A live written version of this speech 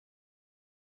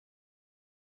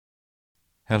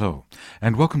Hello,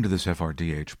 and welcome to this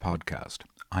FRDH podcast.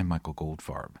 I'm Michael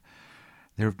Goldfarb.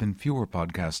 There have been fewer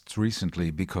podcasts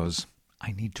recently because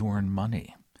I need to earn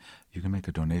money. You can make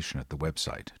a donation at the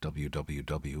website,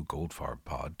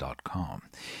 www.goldfarbpod.com.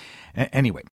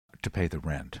 Anyway, to pay the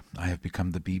rent, I have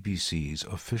become the BBC's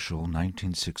official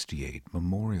 1968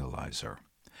 memorializer.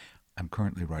 I'm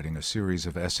currently writing a series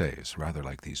of essays, rather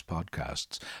like these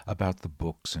podcasts, about the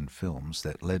books and films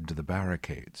that led to the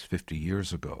barricades 50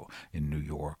 years ago in New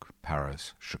York,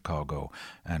 Paris, Chicago,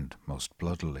 and, most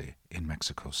bloodily, in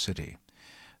Mexico City.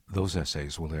 Those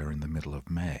essays will air in the middle of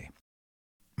May.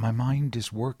 My mind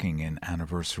is working in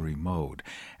anniversary mode,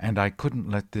 and I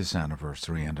couldn't let this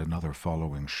anniversary and another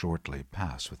following shortly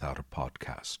pass without a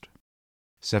podcast.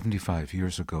 75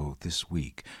 years ago this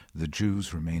week, the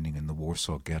Jews remaining in the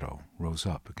Warsaw Ghetto rose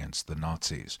up against the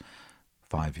Nazis.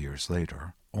 5 years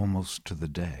later, almost to the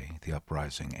day the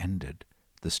uprising ended,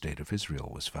 the State of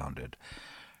Israel was founded.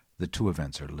 The two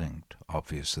events are linked,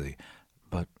 obviously,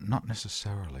 but not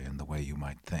necessarily in the way you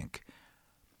might think.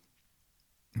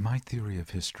 My theory of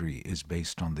history is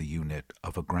based on the unit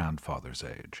of a grandfather's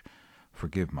age.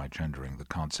 Forgive my gendering the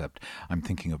concept. I'm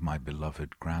thinking of my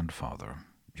beloved grandfather.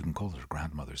 You can call it a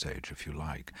grandmother's age if you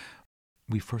like.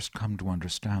 We first come to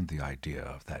understand the idea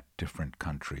of that different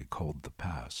country called the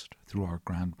past through our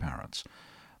grandparents,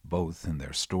 both in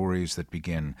their stories that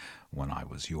begin when I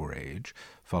was your age,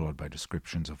 followed by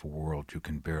descriptions of a world you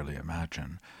can barely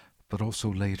imagine, but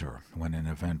also later when an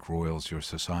event roils your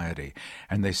society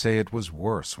and they say it was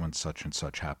worse when such and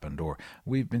such happened, or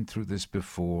we've been through this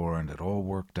before and it all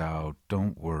worked out,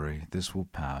 don't worry, this will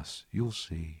pass, you'll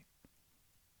see.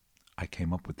 I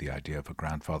came up with the idea of a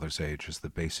grandfather's age as the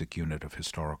basic unit of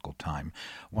historical time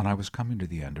when I was coming to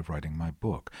the end of writing my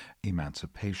book,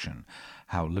 Emancipation,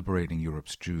 How Liberating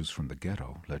Europe's Jews from the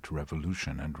Ghetto Led to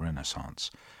Revolution and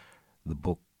Renaissance. The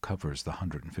book covers the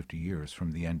 150 years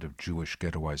from the end of Jewish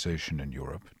ghettoization in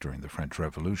Europe during the French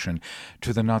Revolution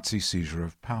to the Nazi seizure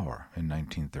of power in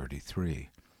 1933.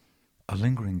 A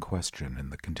lingering question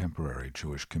in the contemporary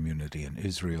Jewish community in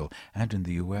Israel and in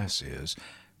the U.S. is,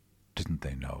 didn't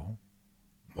they know?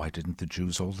 Why didn't the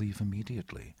Jews all leave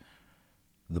immediately?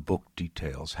 The book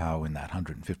details how in that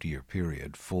 150-year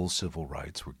period full civil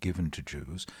rights were given to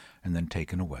Jews and then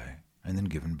taken away and then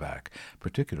given back,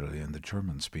 particularly in the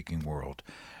German-speaking world.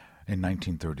 In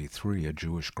 1933, a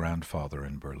Jewish grandfather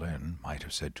in Berlin might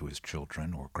have said to his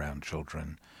children or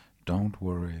grandchildren, "Don't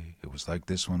worry, it was like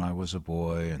this when I was a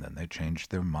boy, and then they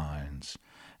changed their minds.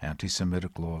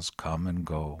 Anti-Semitic laws come and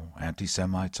go,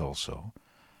 anti-Semites also."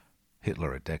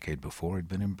 Hitler, a decade before, had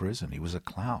been in prison. He was a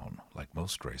clown, like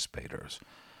most race baiters.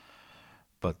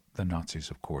 But the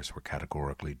Nazis, of course, were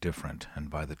categorically different, and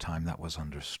by the time that was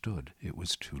understood, it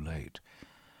was too late.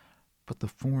 But the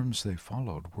forms they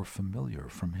followed were familiar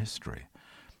from history.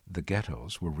 The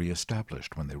ghettos were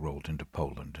re-established when they rolled into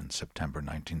Poland in September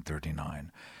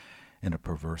 1939. In a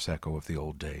perverse echo of the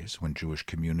old days, when Jewish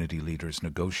community leaders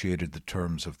negotiated the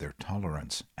terms of their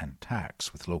tolerance and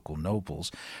tax with local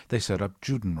nobles, they set up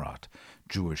Judenrat,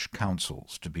 Jewish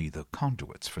councils, to be the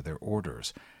conduits for their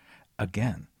orders.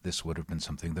 Again, this would have been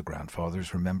something the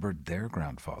grandfathers remembered their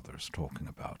grandfathers talking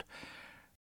about.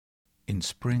 In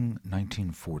spring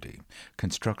 1940,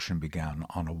 construction began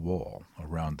on a wall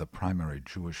around the primary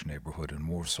Jewish neighborhood in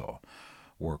Warsaw.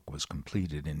 Work was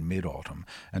completed in mid-autumn,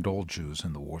 and all Jews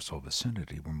in the Warsaw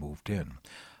vicinity were moved in.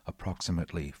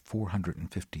 Approximately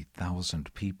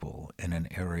 450,000 people in an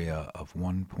area of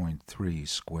 1.3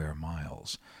 square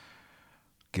miles.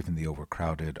 Given the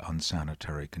overcrowded,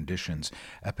 unsanitary conditions,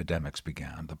 epidemics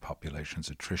began, the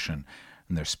population's attrition,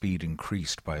 and their speed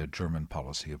increased by a German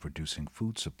policy of reducing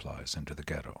food supplies into the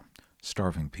ghetto.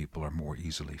 Starving people are more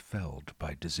easily felled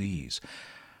by disease.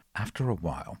 After a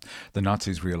while, the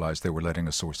Nazis realized they were letting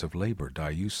a source of labor die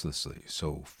uselessly,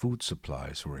 so food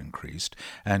supplies were increased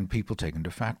and people taken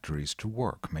to factories to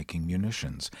work making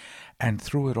munitions. And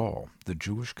through it all, the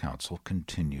Jewish Council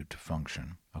continued to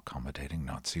function, accommodating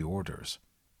Nazi orders,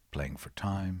 playing for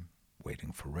time,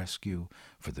 waiting for rescue,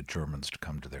 for the Germans to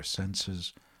come to their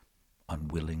senses,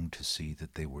 unwilling to see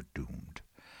that they were doomed.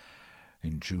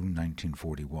 In June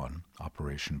 1941,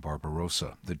 Operation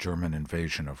Barbarossa, the German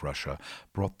invasion of Russia,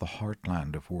 brought the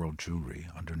heartland of world Jewry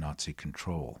under Nazi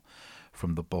control.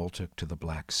 From the Baltic to the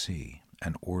Black Sea,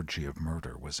 an orgy of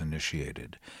murder was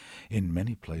initiated. In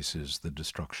many places, the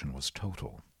destruction was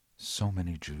total. So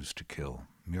many Jews to kill,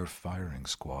 mere firing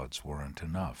squads weren't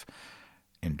enough.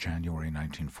 In January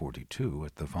 1942,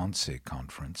 at the Wannsee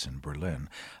Conference in Berlin,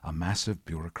 a massive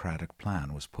bureaucratic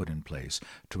plan was put in place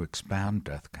to expand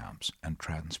death camps and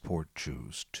transport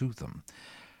Jews to them.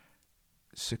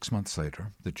 6 months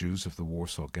later, the Jews of the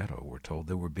Warsaw Ghetto were told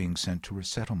they were being sent to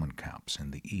resettlement camps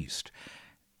in the east.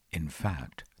 In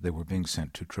fact, they were being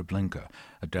sent to Treblinka,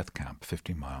 a death camp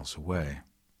 50 miles away.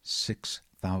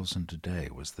 6,000 a day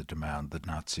was the demand the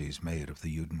Nazis made of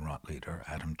the Judenrat leader,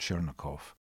 Adam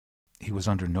Chernikov. He was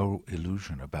under no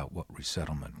illusion about what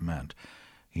resettlement meant.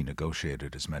 He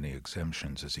negotiated as many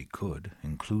exemptions as he could,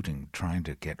 including trying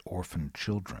to get orphaned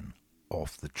children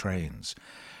off the trains.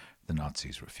 The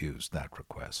Nazis refused that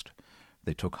request.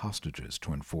 They took hostages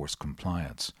to enforce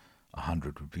compliance.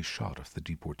 100 would be shot if the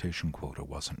deportation quota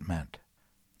wasn't met.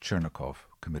 Chernikov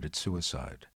committed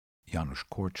suicide. Janusz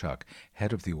Korczak,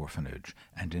 head of the orphanage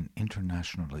and an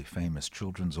internationally famous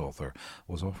children's author,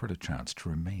 was offered a chance to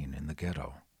remain in the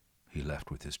ghetto. He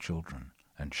left with his children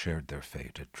and shared their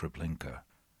fate at Treblinka.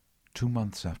 2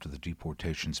 months after the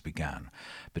deportations began,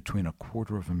 between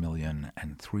 250,000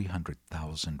 and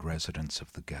 300,000 residents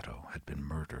of the ghetto had been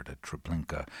murdered at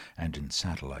Treblinka and in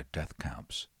satellite death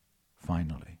camps.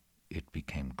 Finally, it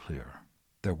became clear.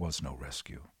 There was no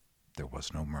rescue. There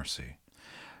was no mercy.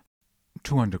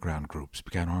 2 underground groups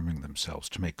began arming themselves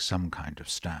to make some kind of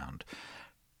stand.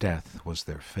 Death was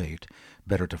their fate.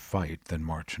 Better to fight than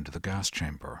march into the gas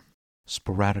chamber.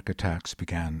 Sporadic attacks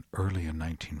began early in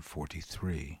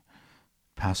 1943.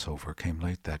 Passover came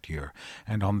late that year,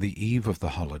 and on the eve of the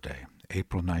holiday,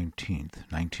 April 19th,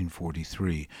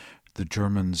 1943, the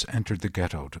Germans entered the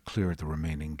ghetto to clear the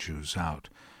remaining Jews out.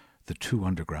 The 2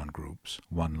 underground groups,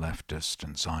 one leftist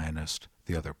and Zionist,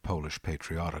 the other Polish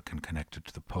patriotic and connected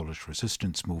to the Polish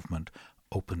resistance movement,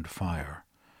 opened fire.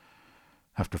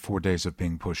 After 4 days of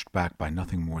being pushed back by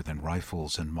nothing more than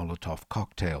rifles and Molotov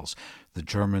cocktails, the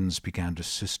Germans began to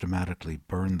systematically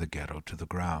burn the ghetto to the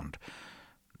ground.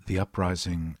 The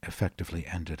uprising effectively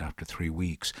ended after 3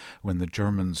 weeks, when the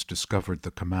Germans discovered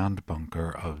the command bunker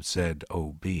of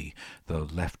ZOB, the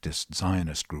leftist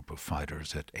Zionist group of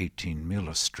fighters at 18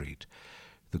 Mila Street.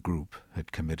 The group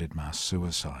had committed mass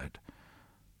suicide.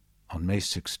 On May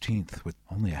 16th, with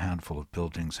only a handful of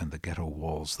buildings and the ghetto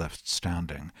walls left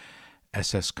standing,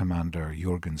 SS Commander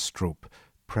Jürgen Stroop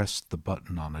pressed the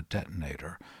button on a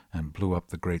detonator and blew up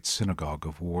the Great Synagogue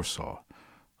of Warsaw,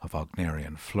 a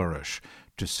Wagnerian flourish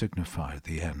to signify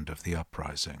the end of the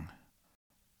uprising.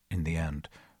 In the end,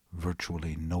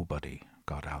 virtually nobody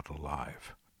got out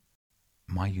alive.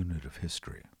 My unit of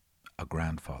history, a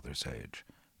grandfather's age,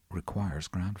 requires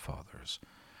grandfathers.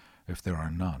 If there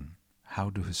are none, how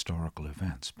do historical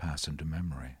events pass into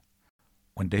memory?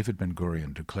 When David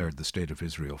Ben-Gurion declared the State of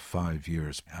Israel 5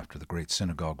 years after the Great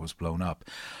Synagogue was blown up,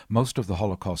 most of the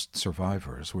Holocaust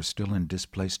survivors were still in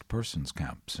displaced persons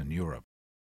camps in Europe.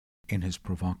 In his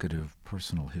provocative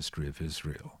personal history of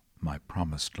Israel, My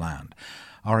Promised Land,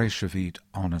 Ari Shavit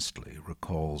honestly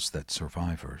recalls that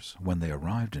survivors, when they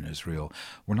arrived in Israel,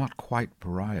 were not quite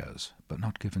pariahs, but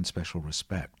not given special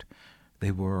respect.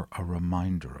 They were a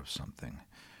reminder of something,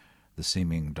 the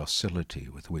seeming docility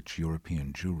with which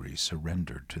European Jewry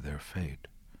surrendered to their fate.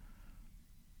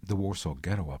 The Warsaw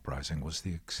Ghetto Uprising was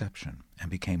the exception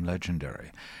and became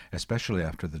legendary, especially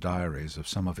after the diaries of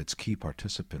some of its key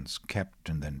participants, kept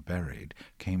and then buried,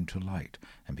 came to light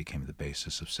and became the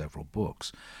basis of several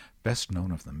books, best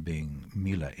known of them being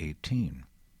Mila 18,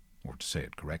 or to say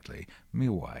it correctly,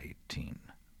 Miła 18,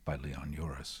 by Leon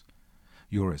Uris.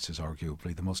 Uris is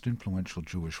arguably the most influential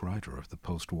Jewish writer of the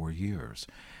post-war years.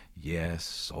 Yes,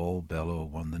 Saul Bellow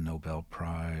won the Nobel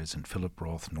Prize, and Philip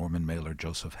Roth, Norman Mailer,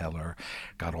 Joseph Heller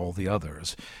got all the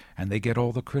others, and they get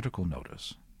all the critical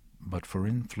notice. But for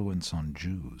influence on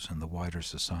Jews and the wider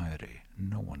society,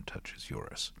 no one touches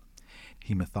Uris.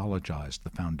 He mythologized the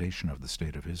foundation of the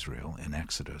State of Israel in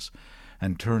Exodus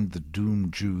and turned the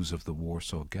doomed Jews of the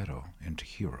Warsaw Ghetto into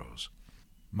heroes.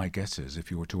 My guess is,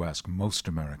 if you were to ask most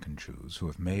American Jews who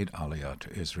have made Aliyah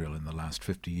to Israel in the last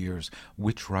 50 years,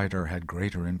 which writer had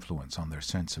greater influence on their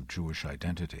sense of Jewish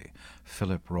identity,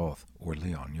 Philip Roth or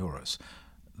Leon Uris,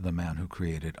 the man who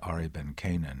created Ari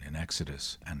Ben-Canaan in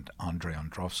Exodus and Andrei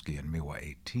Androvsky in Miła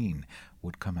 18,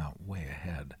 would come out way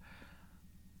ahead.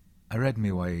 I read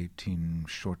Miła 18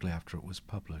 shortly after it was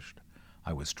published.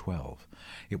 I was 12.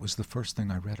 It was the first thing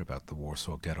I read about the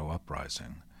Warsaw Ghetto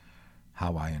Uprising.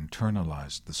 How I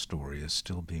internalized the story is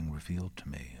still being revealed to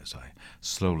me as I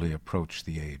slowly approach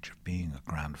the age of being a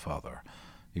grandfather,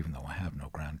 even though I have no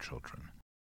grandchildren.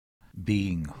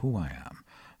 Being who I am,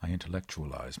 I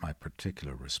intellectualize my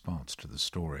particular response to the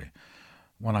story.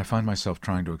 When I find myself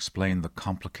trying to explain the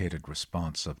complicated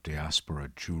response of diaspora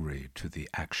Jewry to the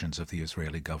actions of the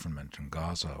Israeli government in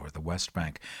Gaza or the West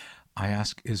Bank, I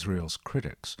ask Israel's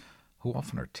critics, who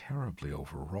often are terribly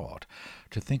overwrought,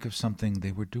 to think of something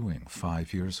they were doing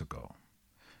 5 years ago.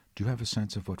 Do you have a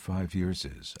sense of what 5 years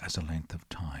is as a length of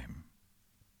time?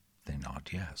 They nod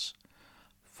yes.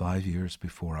 5 years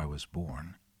before I was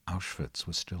born, Auschwitz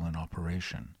was still in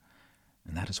operation.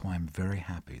 And that is why I'm very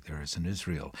happy there is an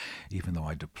Israel, even though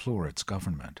I deplore its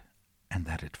government, and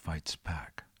that it fights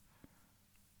back.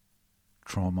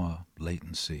 Trauma,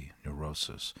 latency,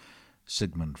 neurosis.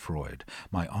 Sigmund Freud,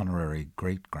 my honorary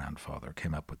great-grandfather,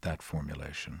 came up with that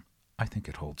formulation. I think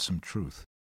it holds some truth.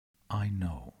 I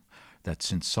know that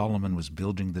since Solomon was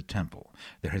building the temple,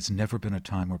 there has never been a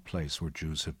time or place where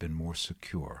Jews have been more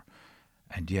secure.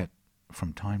 And yet,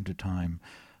 from time to time,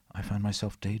 I find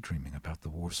myself daydreaming about the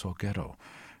Warsaw Ghetto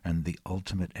and the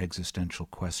ultimate existential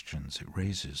questions it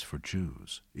raises for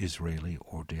Jews, Israeli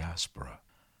or diaspora.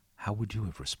 How would you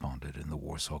have responded in the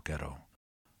Warsaw Ghetto?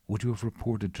 Would you have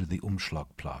reported to the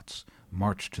Umschlagplatz,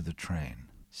 marched to the train,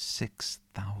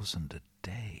 6,000 a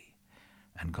day,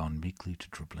 and gone meekly to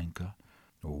Treblinka?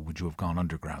 Or would you have gone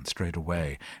underground straight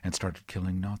away and started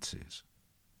killing Nazis?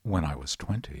 When I was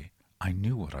 20, I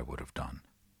knew what I would have done.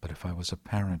 But if I was a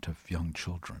parent of young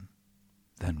children,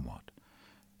 then what?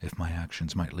 If my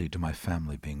actions might lead to my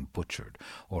family being butchered,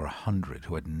 or 100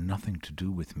 who had nothing to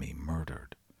do with me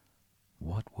murdered,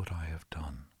 what would I have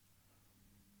done?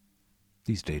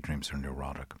 These daydreams are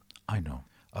neurotic. I know.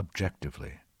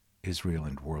 Objectively, Israel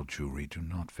and world Jewry do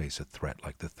not face a threat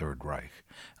like the Third Reich.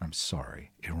 I'm sorry,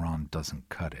 Iran doesn't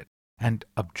cut it. And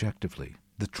objectively,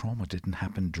 the trauma didn't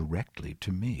happen directly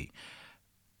to me.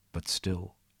 But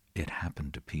still, it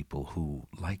happened to people who,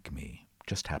 like me,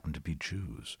 just happen to be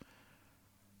Jews.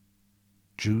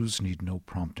 Jews need no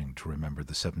prompting to remember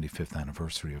the 75th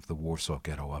anniversary of the Warsaw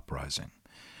Ghetto Uprising.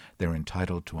 They're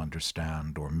entitled to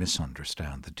understand or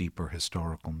misunderstand the deeper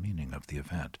historical meaning of the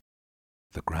event.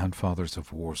 The grandfathers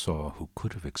of Warsaw who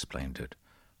could have explained it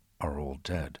are all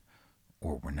dead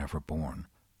or were never born.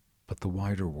 But the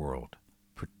wider world,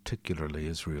 particularly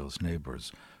Israel's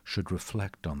neighbors, should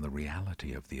reflect on the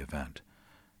reality of the event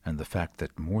and the fact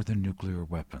that more than nuclear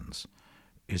weapons,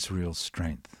 Israel's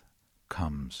strength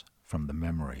comes from the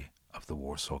memory of the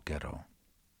Warsaw Ghetto.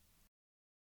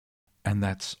 And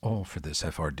that's all for this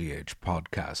FRDH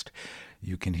podcast.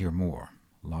 You can hear more,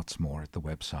 lots more, at the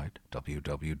website,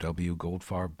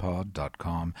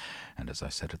 www.goldfarbpod.com. And as I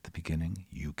said at the beginning,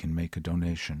 you can make a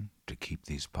donation to keep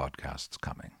these podcasts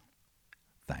coming.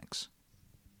 Thanks.